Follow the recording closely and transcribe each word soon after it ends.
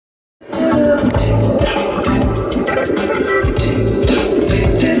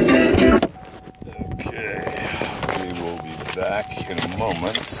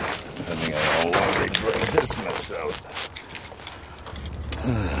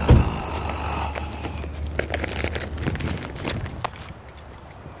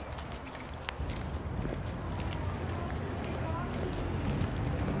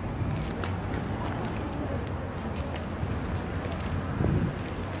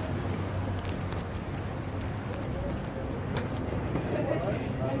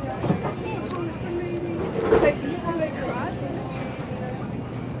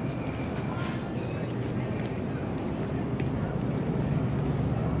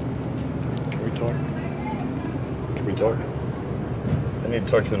talk? I need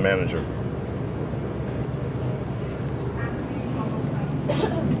to talk to the manager.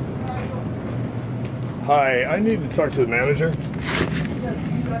 Hi, I need to talk to the manager. Yes,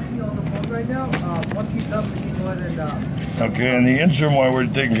 he's actually on the phone right now. Once he's done, we can go ahead and... Okay, in the interim, while we're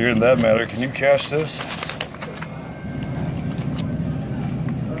taking care of that matter, can you cash this?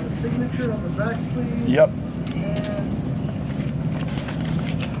 Signature on the back, please. Yep. And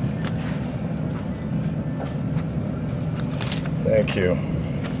thank you.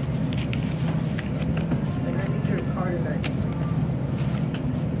 I need your card and ID.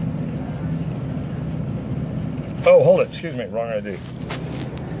 Oh, hold it. Excuse me. Wrong ID.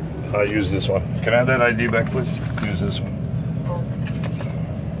 Use this one. Can I have that ID back, please? Use this one.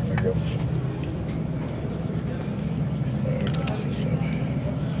 There you go.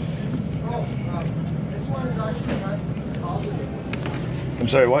 This one is actually not positive. I'm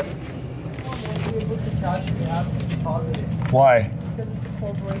sorry, what? This one won't be able to cash if you have to deposit it. Why? Because it's a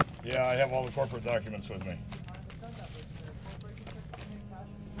corporation. Yeah, I have all the corporate documents with me.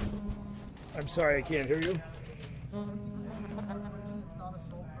 I'm sorry, I can't hear you. It's not a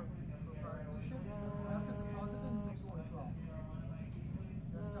sole proprietorship. You have to deposit it and they go withdraw.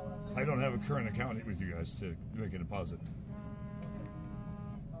 You understand what I'm saying? I don't have a current account with you guys to make a deposit.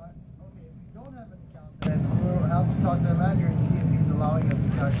 Okay, if you don't have an account, then we'll have to talk to the manager and see if he's allowing us to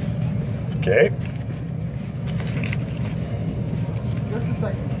cash it. Okay. Just a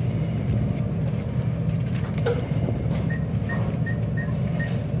second.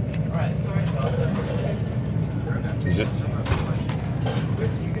 Alright, sorry, Is it? Where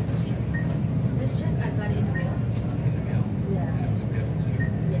did you get this check? This check I got in the mail. In the mail? Yeah. And it was available to you?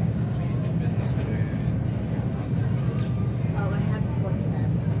 Yes. So you do business with Oh, I have to work that.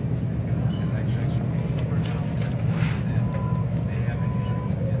 because I checked your paper now, and they haven't issued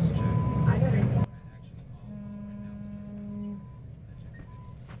you this check. I got it.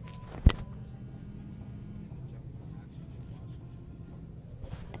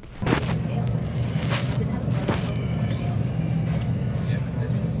 And actually, all right now, yeah, but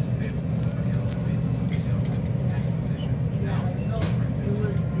this was payable to somebody else, paid to somebody else in this position. Now it's It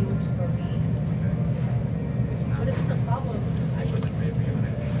was for me. it's not. But if it's a problem, I wasn't paid for you, and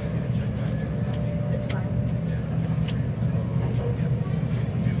I think I get a check back. it's fine.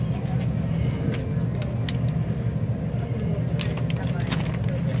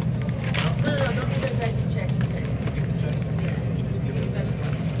 No, don't give it back the check. He said. Yeah, just give it back.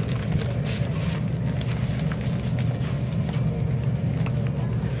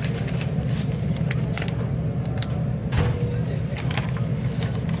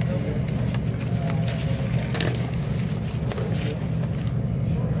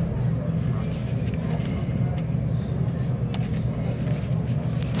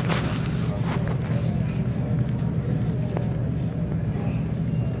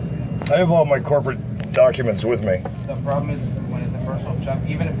 I have all my corporate documents with me. The problem is when it's a personal check,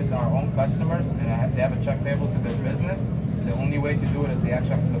 even if it's our own customers and they have a check payable to their business, the only way to do it is they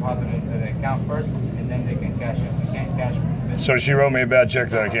actually have to deposit it into the account first, and then they can cash it. We can't cash business. So she wrote me a bad check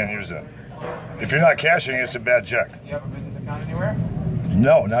that I can't use then. If you're not cashing, it's a bad check. You have a business account anywhere?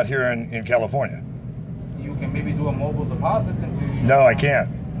 No, not here in California. You can maybe do a mobile deposits into. No, I can't.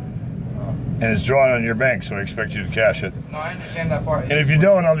 And it's drawn on your bank, so I expect you to cash it. No, I understand that part. And if you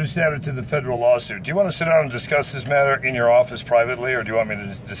don't, I'll just add it to the federal lawsuit. Do you want to sit down and discuss this matter in your office privately, or do you want me to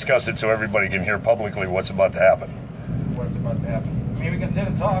discuss it so everybody can hear publicly what's about to happen? What's about to happen? I mean, we can sit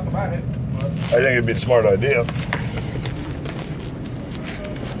and talk about it. But I think it'd be a smart idea.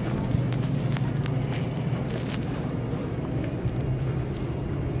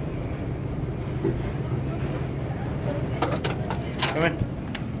 come in.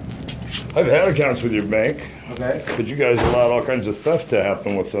 I've had accounts with your bank, Okay. but you guys allowed all kinds of theft to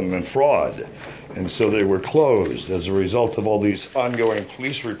happen with them and fraud. And so they were closed as a result of all these ongoing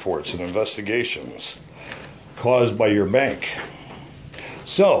police reports and investigations caused by your bank.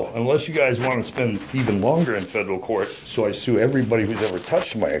 So, unless you guys want to spend even longer in federal court, so I sue everybody who's ever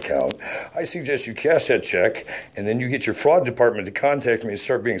touched my account, I suggest you cash that check, and then you get your fraud department to contact me and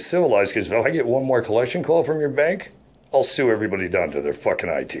start being civilized, because if I get one more collection call from your bank, I'll sue everybody down to their fucking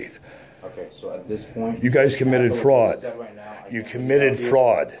eye teeth. Okay, so at this point, You guys committed fraud. Right now, You committed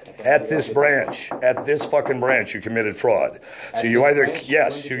fraud at this branch. At this fucking branch, you committed fraud. So you either,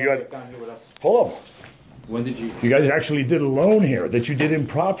 yes, you either, hold on. When did you? You guys actually did a loan here that you did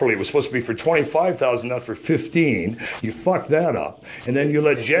improperly. It was supposed to be for $25,000, not for $15,000. You fucked that up, and then you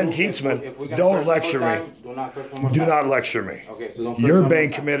let Jen Keatsman. Don't lecture me. Do not lecture me. Okay, so don't. Your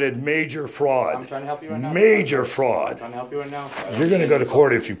bank committed major fraud. I'm trying to help you right now. Major fraud. I'm trying to help you right now. You're going to go to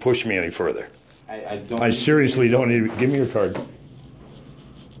court if you push me any further. I don't. I seriously don't need. Give me your card.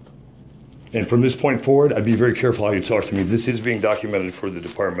 And from this point forward, I'd be very careful how you talk to me. This is being documented for the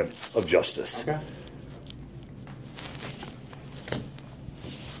Department of Justice. Okay.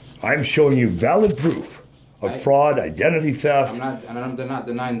 I'm showing you valid proof of fraud, identity theft. I'm not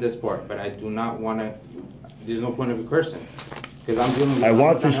denying this part, but I do not want to. There's no point of cursing, because I'm dealing with. I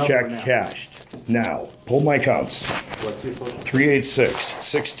want this check cashed now. Pull my accounts. What's your social?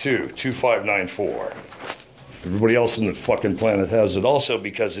 386-62-2594. Everybody else on the fucking planet has it also,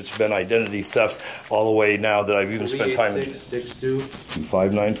 because it's been identity theft all the way now that I've even spent time in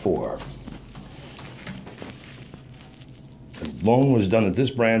 2594. The loan was done at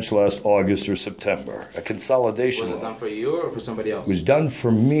this branch last August or September. A consolidation Was it loan. done for you or for somebody else? It was done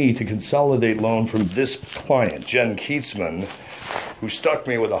for me to consolidate loan from this client, Jen Keatsman, who stuck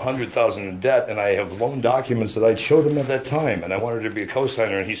me with $100,000 in debt, and I have loan documents that I showed him at that time, and I wanted her to be a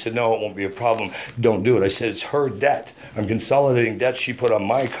co-signer, and he said, no, it won't be a problem, don't do it. I said, it's her debt. I'm consolidating debt she put on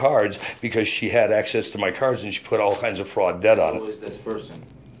my cards because she had access to my cards, and she put all kinds of fraud debt on Who it. is this person?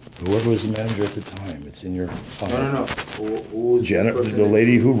 Whoever was the manager at the time, it's in your file. No. Who is Jennifer, this person? the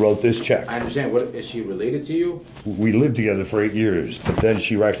lady who wrote this check. I understand. What is she related to you? We lived together for 8 years, but then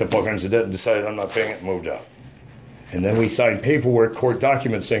she racked up all kinds of debt and decided I'm not paying it and moved out. And then we signed paperwork, court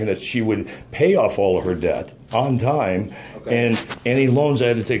documents saying that she would pay off all of her debt on time, and any loans I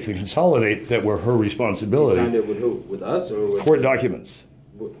had to take to consolidate that were her You responsibility. signed it with who? With us or with Court documents.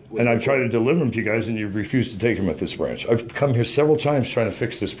 with- And I've tried to deliver them to you guys, and you've refused to take them at this branch. I've come here several times trying to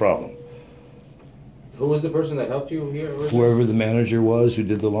fix this problem. Who was the person that helped you here? originally? Whoever the manager was who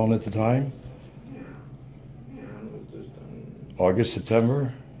did the loan at the time, August,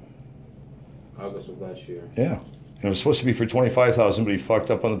 September, August of last year. yeah. And it was supposed to be for $25,000, but he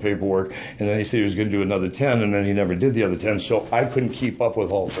fucked up on the paperwork, and then he said he was going to do another 10, and then he never did the other 10. So I couldn't keep up with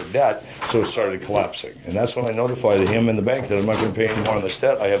all of her debt, so it started collapsing. And that's when I notified him and the bank that I'm not going to pay any more on this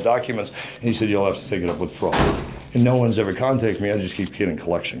debt. I have documents, and he said you'll have to take it up with fraud. And no one's ever contacted me. I just keep getting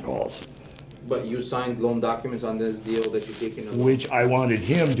collection calls, But you signed loan documents on this deal that you're taking. A loan. which I wanted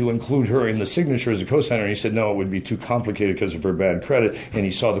him to include her in the signature as a co-signer. And he said no, it would be too complicated because of her bad credit. And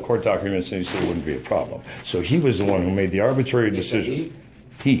he saw the court documents, and he said it wouldn't be a problem. So he was the one who made the arbitrary decision.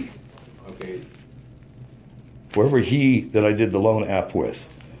 He. Okay. Whoever he that I did the loan app with.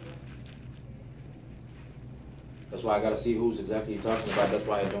 That's why I gotta see who's exactly you're talking about. That's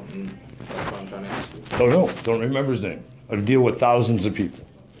why I don't. That's why I'm trying to ask you. Oh no, don't remember his name. I deal with thousands of people.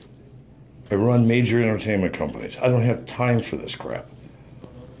 I run major entertainment companies. I don't have time for this crap.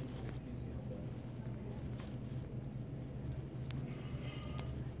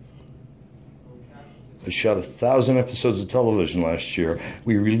 I shot 1,000 episodes of television last year.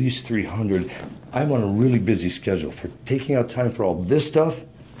 We released 300. I'm on a really busy schedule. For taking out time for all this stuff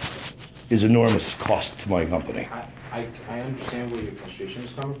is enormous cost to my company. I understand where your frustration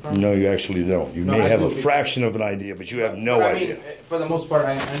is coming from. No, you actually don't. You No, may I have do, a because- fraction of an idea, but you have no But idea. for the most part,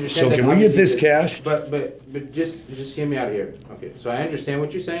 I understand. So that can we get this obviously cashed? But just hear me out here. Okay, so I understand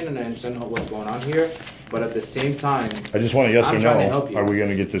what you're saying, and I understand what's going on here. But at the same time, I just want a yes I'm or trying to no. help you. Are we going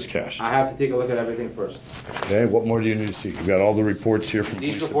to get this cashed? I have to take a look at everything first. Okay, what more do you need to see? You've got all the reports here from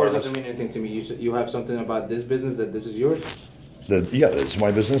These police reports departments. doesn't mean anything to me. You have something about this business that this is yours. Yeah, that's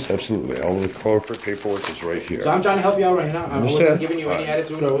my business, absolutely. All the corporate paperwork is right here. So I'm trying to help you out right now. I wasn't Understand. giving you any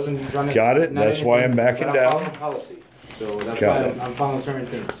attitude. I wasn't trying to. Got it. not That's why anything, I'm backing but down. I'm following policy. So that's Got why it. I'm following certain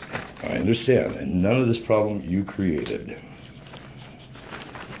things. I understand, and none of this problem you created.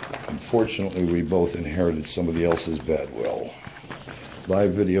 Unfortunately, we both inherited somebody else's bad will.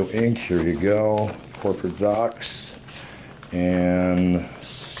 Live Video Inc., here you go. Corporate docs, and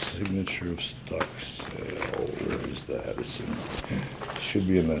signature of stock sale. Where is that? It should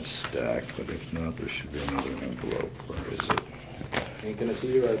be in that stack, but if not, there should be another envelope. Where is it? Ain't gonna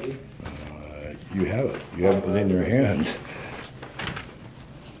see your ID. You have it. You have it in your hand.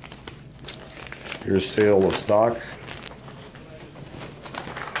 Here's sale of stock.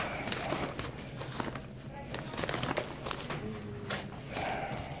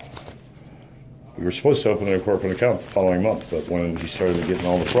 We were supposed to open a corporate account the following month, but when he started getting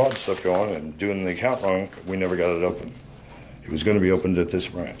all the fraud stuff going and doing the account wrong, we never got it open. It was going to be opened at this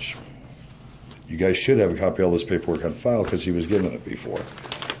branch. You guys should have a copy of all this paperwork on file because he was given it before,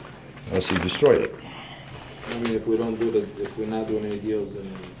 unless he destroyed it. I mean, if we don't do the, if we're not doing any deals, then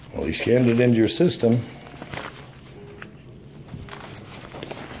Well, he scanned it into your system.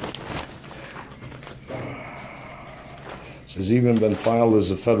 This has even been filed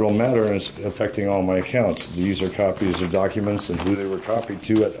as a federal matter and it's affecting all my accounts. These are copies of documents and who they were copied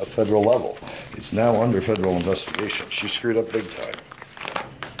to at a federal level. It's now under federal investigation. She screwed up big time.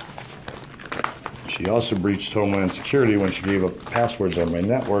 She also breached Homeland Security when she gave up passwords on my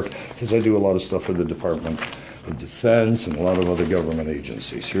network, because I do a lot of stuff for the Department of Defense and a lot of other government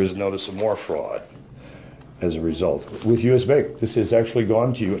agencies. Here's a notice of more fraud as a result with U.S. Bank. This has actually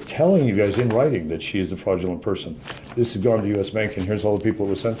gone to you, telling you guys in writing that she is the fraudulent person. This has gone to U.S. Bank, and here's all the people it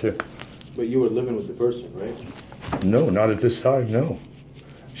was sent to. But you were living with the person, right? No, not at this time, no.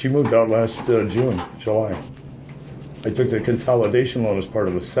 She moved out last July. I took the consolidation loan as part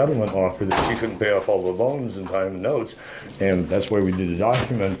of a settlement offer that she couldn't pay off all the loans in time and notes, and that's why we did a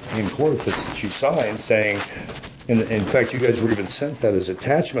document in court that she signed saying, and in fact, you guys were even sent that as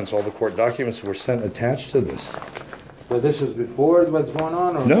attachments. All the court documents were sent attached to this. But this was before what's going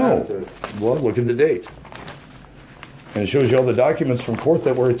on, or No. after? Well, look at the date. And it shows you all the documents from court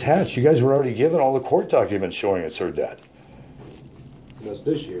that were attached. You guys were already given all the court documents showing it's her debt. That's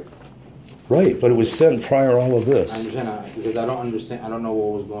this year. Right, but it was sent prior all of I this. understand, because I don't understand. I don't know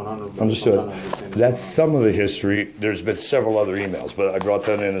what was going on. Understood. I'm trying to understand That's what's some of the history. There's been several other emails, but I brought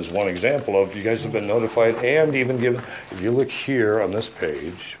that in as one example of you guys have been notified and even given. If you look here on this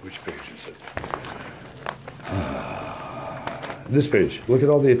page, which page is it? This page. Look at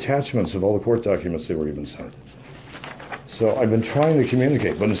all the attachments of all the court documents they were even sent. So I've been trying to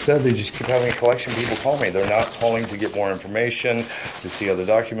communicate, but instead they just keep having collection people call me. They're not calling to get more information, to see other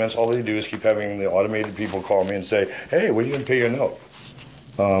documents. All they do is keep having the automated people call me and say, hey, when are you going to pay your note?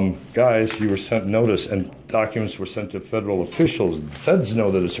 Guys, you were sent notice and documents were sent to federal officials. The feds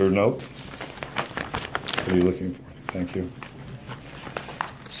know that it's her note. What are you looking for? Thank you.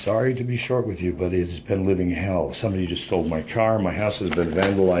 Sorry to be short with you, but it has been living hell. Somebody just stole my car. My house has been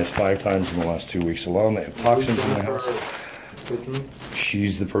vandalized 5 times in the last 2 weeks alone. They have toxins in my house.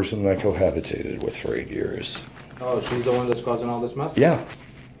 She's the person that I cohabitated with for 8 years. Oh, she's the one that's causing all this mess? Yeah.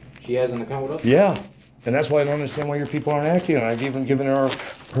 She has an account with us? Yeah. And that's why I don't understand why your people aren't acting. And I've even given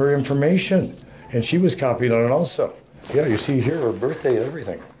her information. And she was copied on it also. Yeah, you see here her birthday and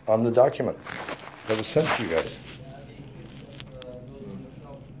everything on the document that was sent to you guys.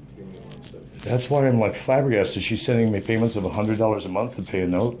 That's why I'm like flabbergasted. She's sending me payments of $100 a month to pay a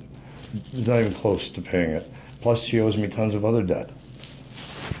note. It's not even close to paying it. Plus, she owes me tons of other debt.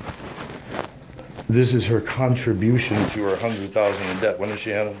 This is her contribution to her $100,000 in debt. When does she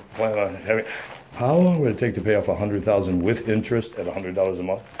plan on having? How long would it take to pay off $100,000 with interest at $100 a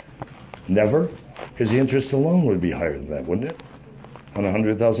month? Never, because the interest alone would be higher than that, wouldn't it? On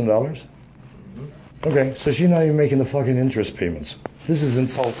 $100,000. Okay, so she's not even making the fucking interest payments. This is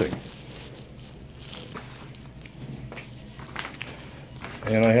insulting.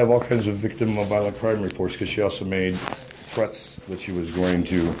 And I have all kinds of victim of violent crime reports because she also made threats that she was going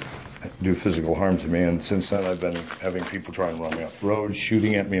to do physical harm to me. And since then, I've been having people try and run me off the road,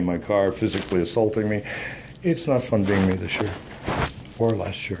 shooting at me in my car, physically assaulting me. It's not fun being me this year or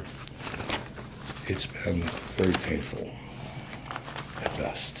last year. It's been very painful at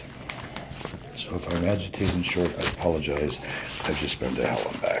best. So if I'm agitated and short, I apologize. I've just been to hell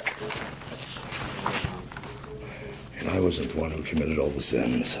and back. And I wasn't the one who committed all the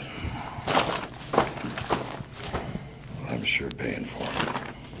sins. But I'm sure paying for them.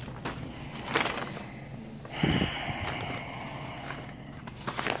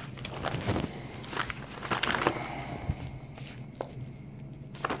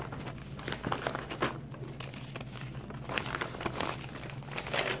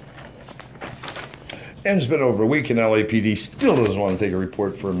 And it's been over a week and LAPD still doesn't want to take a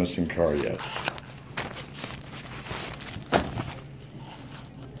report for a missing car yet.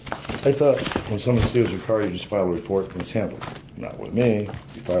 I thought when someone steals your car, you just file a report and it's handled. Not with me.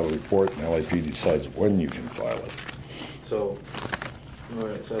 You file a report and LAPD decides when you can file it. So, all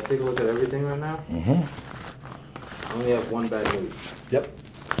right, so I take a look at everything right now. I only have one bad news. Yep.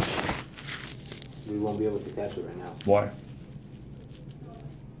 We won't be able to cash it right now. Why?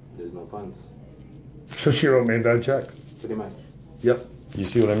 There's no funds. So she wrote me a bad check. Pretty much. Yep. You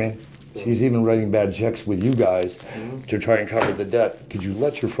see what I mean? She's even writing bad checks with you guys to try and cover the debt. Could you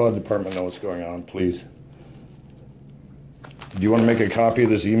let your fraud department know what's going on, please? Do you want to make a copy of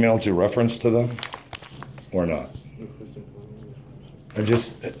this email to reference to them? Or not?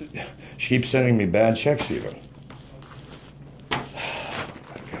 She keeps sending me bad checks even. Oh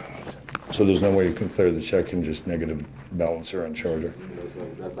my God. So there's no way you can clear the check and just negative balance her and charge her?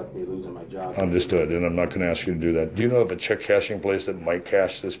 That's like me losing my job. Understood, and I'm not going to ask you to do that. Do you know of a check cashing place that might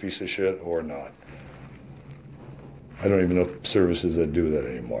cash this piece of shit or not? I don't even know services that do that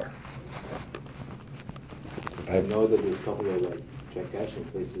anymore. I know that there's a couple of like check cashing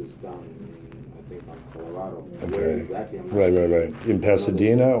places down in, I think on Colorado. Okay. Where exactly? I'm not Right. sure. In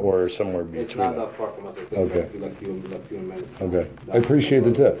Pasadena or somewhere between? It's not that far from us. I think Okay. like few minutes. Okay. I appreciate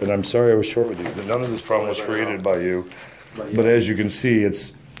the tip, and I'm sorry I was short with you. None of this problem was created by you, but as you can see,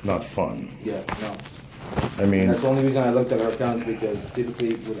 it's not fun. Yeah, no. I mean, That's the only reason I looked at our accounts, because typically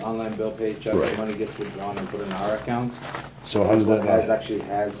with online bill pay checks, Right. the money gets withdrawn and put in our account. so how did that Has not? actually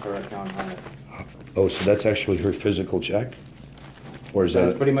has her account on it. Oh, so that's actually her physical check? Or is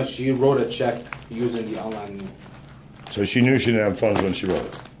That's that, pretty much, she wrote a check using the online. so she knew she didn't have funds when she wrote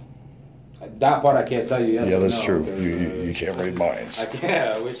it? That part I can't tell you. Yes Yeah, or that's no, true. because, You can't read minds. I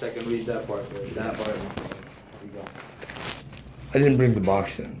can't. I wish I could read that part. But that part. There you go. I didn't bring the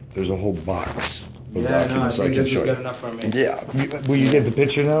box in. There's a whole box of Yeah, no, I documents I think can this show is you. good enough for me. Yeah, will you get the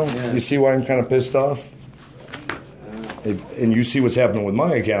picture now? Yeah. You see why I'm kind of pissed off? And you see what's happening with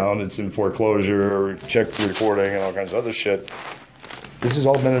my account. It's in foreclosure, check reporting, and all kinds of other shit. This has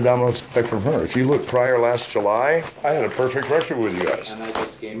all been a domino effect from her. If you look prior last July, I had a perfect record with you guys. And I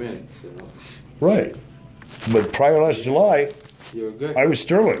just came in. So Right. But prior last July, you were good. I was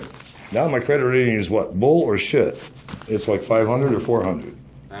sterling. Now my credit rating is what? Bull or shit? It's like 500 or 400.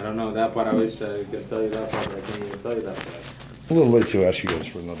 I don't know that part. I wish I could tell you that part, but I can't even tell you that part. A little late to ask you guys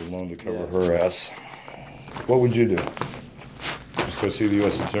for another loan to cover her ass. What would you do? Just go see the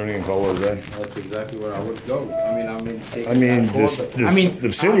U.S. Attorney and call it a day? That's exactly where I would go. take I mean, that this- forward, this- but- I mean,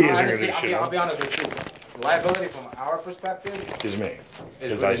 the city isn't honestly, gonna shit I'll out. be honest with you. Liability from our perspective, Is me.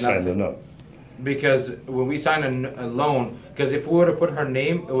 Because really I signed the nothing. note. because when we sign a loan, because if we were to put her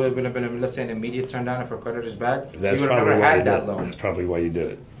name, it would have been, let's say, an immediate turn down if her credit is bad. That's she would have probably never why you had did that it. loan. That's probably why you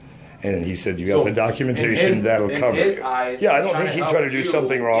did it. And he said, you got So, the documentation, in his- that'll in cover his it. eyes, Yeah, I he's don't trying think to he help tried to do you.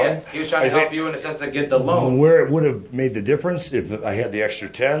 something wrong. Yeah, he was trying I to help think you in the sense to get the loan. Where it would have made the difference, if I had the extra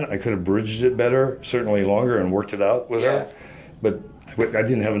 10, I could have bridged it better, certainly longer, and worked it out with her. But I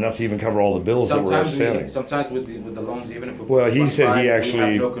didn't have enough to even cover all the bills that were outstanding. Sometimes with the loans, even if we Well, put he it said he by, actually.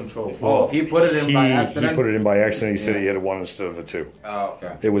 we have no control. Oh, if he put it in by accident. He put it in by accident. He said Yeah. he had a 1 instead of a 2. Oh,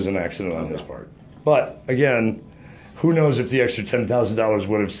 okay. It was an accident on his part. But again, who knows if the extra $10,000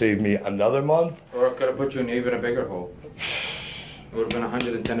 would have saved me another month? Or it could have put you in even a bigger hole. It would have been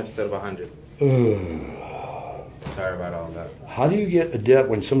 110 instead of 100. Sorry about all that. How do you get a debt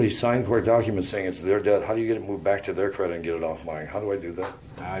when somebody signed court documents saying it's their debt? How do you get it moved back to their credit and get it off mine? How do I do that?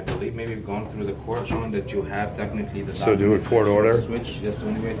 I believe maybe going through the court showing that you have technically the So do a court order? switch. That's the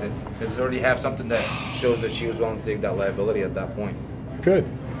only way that, because you already have something that shows that she was willing to take that liability at that point. Good.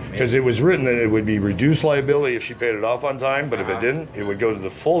 Because it was written that it would be reduced liability if she paid it off on time, but if it didn't, it would go to the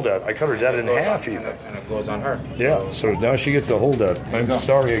full debt. I cut her debt in half even. And it goes on her. Yeah, so now she gets the whole debt. I'm go.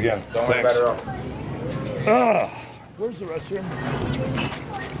 sorry again. Don't worry Thanks. about it all. Ah, where's the restroom?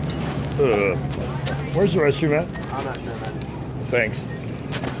 Where's the restroom at? I'm not sure, man. Thanks.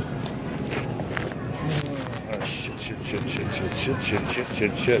 Shit.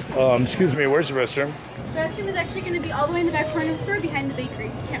 Excuse me, where's the restroom? The restroom is actually going to be all the way in the back corner of the store behind the bakery.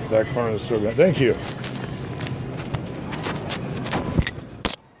 You can't miss Back corner of the store. Thank you.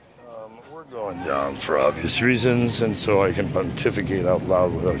 We're going down for obvious reasons, and so I can pontificate out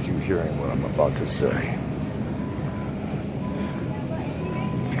loud without you hearing what I'm about to say.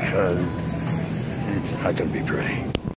 Because it's not going to be pretty.